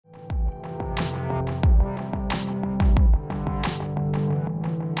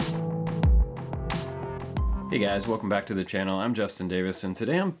guys, welcome back to the channel. I'm Justin Davis, and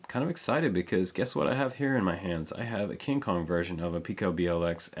today I'm kind of excited because guess what I have here in my hands? I have a Kingkong version of a PIKO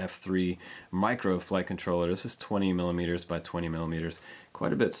BLX F3 micro flight controller. This is 20 millimeters by 20 millimeters,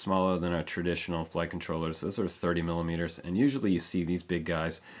 quite a bit smaller than our traditional flight controllers. Those are 30 millimeters, and usually you see these big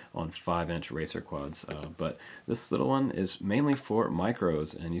guys on 5-inch racer quads, but this little one is mainly for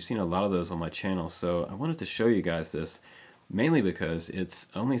micros, and you've seen a lot of those on my channel, so I wanted to show you guys this mainly because it's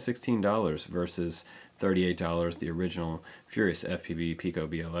only $16 versus $38. The original Furious FPV PIKO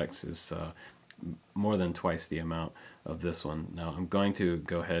BLX is more than twice the amount of this one. Now I'm going to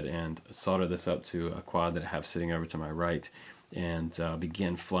go ahead and solder this up to a quad that I have sitting over to my right and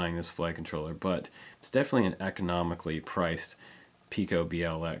begin flying this flight controller, but it's definitely an economically priced PIKO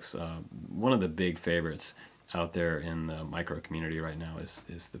BLX. One of the big favorites out there in the micro community right now is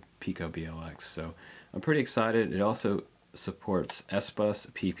the PIKO BLX, so I'm pretty excited. It also supports S-Bus,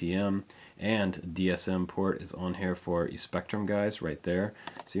 PPM, and DSM port is on here for you Spectrum guys right there,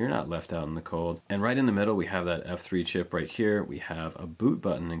 so you're not left out in the cold. And right in the middle we have that F3 chip right here. We have a boot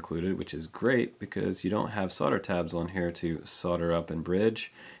button included, which is great because you don't have solder tabs on here to solder up and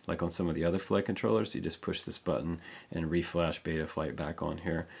bridge like on some of the other flight controllers. You just push this button and reflash Betaflight back on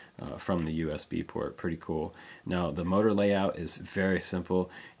here from the USB port. Pretty cool. Now the motor layout is very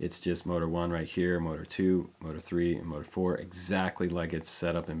simple. It's just motor 1 right here, motor 2, motor 3, and motor 4, exactly like it's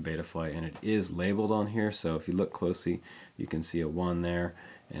set up in Betaflight, and it is labeled on here, so if you look closely you can see a 1 there,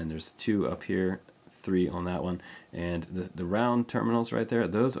 and there's 2 up here, 3 on that one, and the round terminals right there,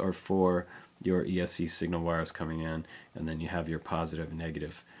 those are for your ESC signal wires coming in, and then you have your positive and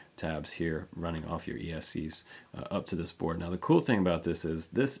negative tabs here running off your ESCs up to this board. Now the cool thing about this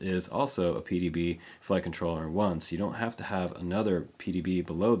is also a PDB flight controller in one, so you don't have to have another PDB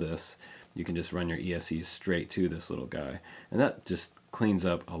below this. You can just run your ESCs straight to this little guy, and that just cleans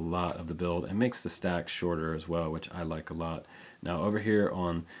up a lot of the build and makes the stack shorter as well, which I like a lot. Now over here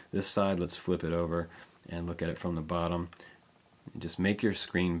on this side, let's flip it over and look at it from the bottom. Just make your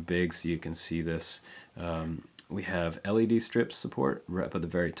screen big so you can see this. We have LED strips support right up at the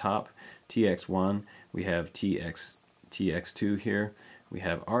very top, TX1, we have TX2 here, we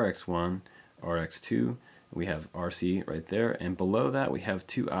have RX1, RX2, we have RC right there, and below that we have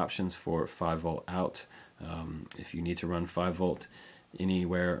 2 options for 5-volt out. If you need to run 5-volt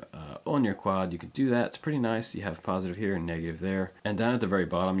anywhere on your quad, you can do that. It's pretty nice. You have positive here and negative there, and down at the very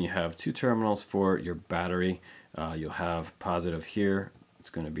bottom you have 2 terminals for your battery. You'll have positive here, it's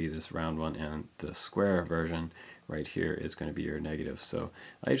going to be this round one, and the square version right here is going to be your negative. So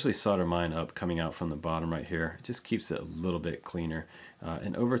I usually solder mine up coming out from the bottom right here. It just keeps it a little bit cleaner.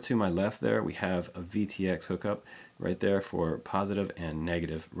 And over to my left there we have a VTX hookup right there for positive and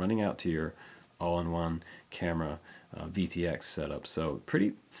negative running out to your all-in-one camera VTX setup. So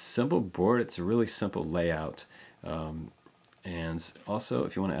pretty simple board. It's a really simple layout, and also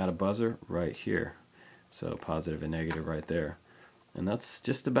if you want to add a buzzer right here, so positive and negative right there. And that's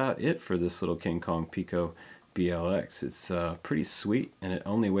just about it for this little Kingkong PIKO BLX. It's pretty sweet, and it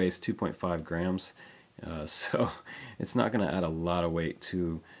only weighs 2.5 grams, so it's not going to add a lot of weight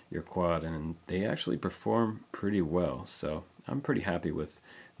to your quad, and they actually perform pretty well. So I'm pretty happy with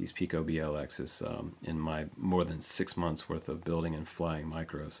these PIKO BLXs in my more than 6 months worth of building and flying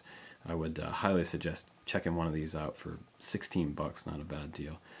micros. I would highly suggest checking one of these out for 16 bucks, not a bad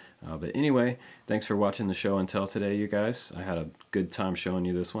deal. But anyway, thanks for watching the show and tell today, you guys. I had a good time showing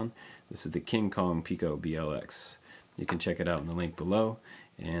you this one. This is the Kingkong PIKO BLX. You can check it out in the link below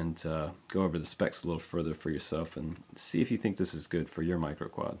and go over the specs a little further for yourself and see if you think this is good for your micro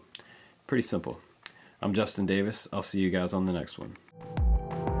quad. Pretty simple. I'm Justin Davis. I'll see you guys on the next one.